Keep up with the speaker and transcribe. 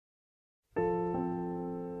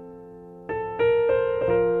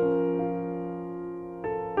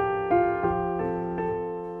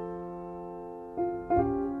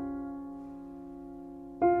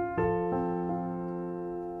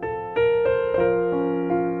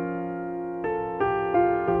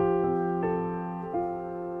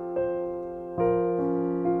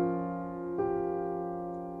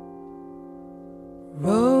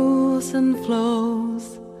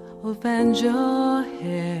flows of angel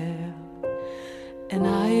hair and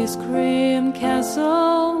ice cream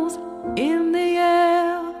castles in the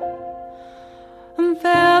air and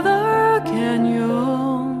feather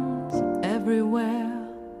canyons everywhere.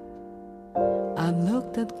 I've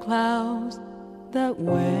looked at clouds that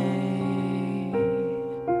way,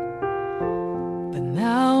 but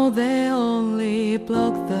now they only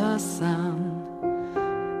block the sun.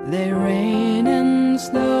 They rain and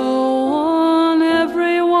snow on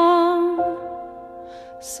everyone.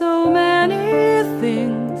 So many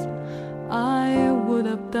things I would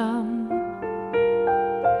have done,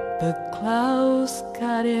 but clouds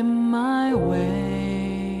got in my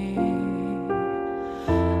way.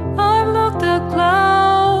 I've looked at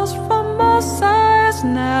clouds from all sides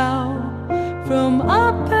now, from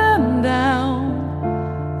up and down,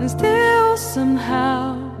 and still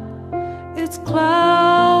somehow it's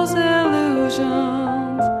clouds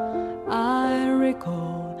illusions I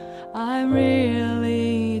recall. I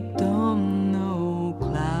really don't know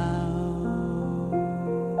clouds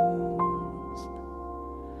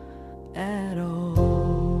at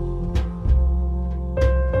all.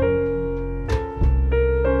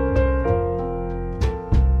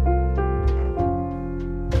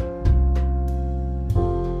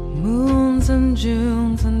 Moons and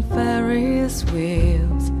Junes and Ferris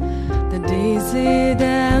wheels, the daisy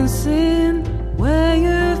dancing where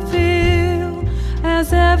you feel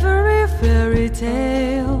as every fairy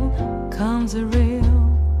tale comes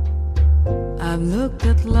real. I've looked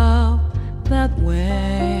at love that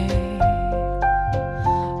way,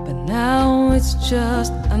 but now it's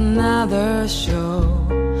just another show.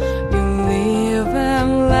 You leave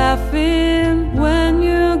them laughing when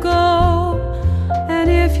you go, and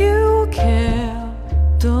if you care,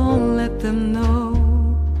 don't let them know.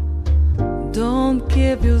 Don't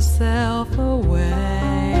give yourself away.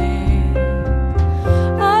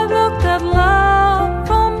 I've looked at love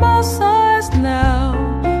from both sides now,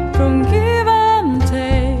 from give and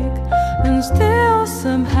take, and still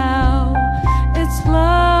somehow it's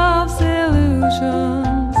love's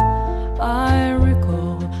illusions I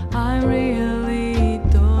recall. I really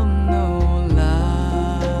don't know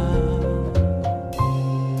love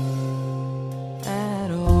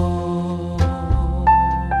at all.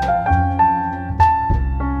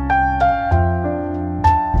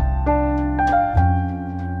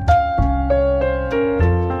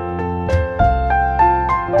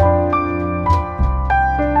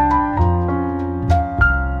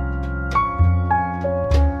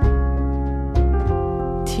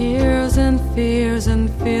 Tears and fears and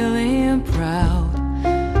feeling proud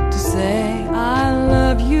to say I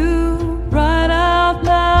love you right out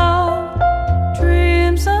loud.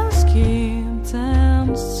 Dreams and schemes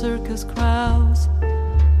and circus crowds,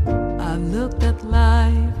 I've looked at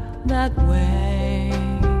life that way,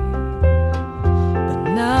 but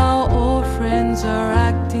now all friends are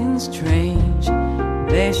acting strange.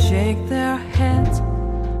 They shake their heads,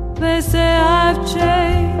 they say I've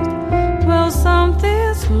changed. Well,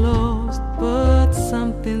 something's lost, but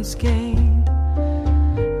something's gained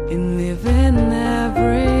in living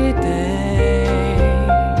every day.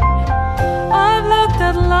 I've looked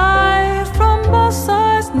at life from both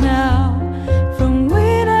sides now, from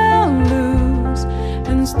win and lose,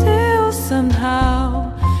 and still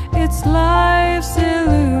somehow it's life's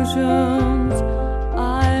illusions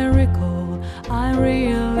I recall. I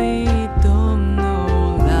really don't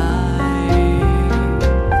know life.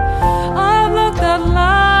 I've looked at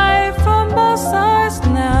life from both sides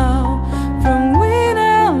now, from win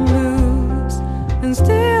and lose, and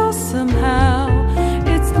still somehow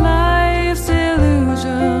it's life's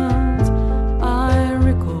illusions I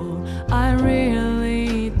recall. I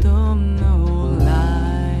really don't know life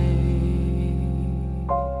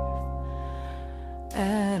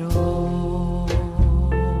at all.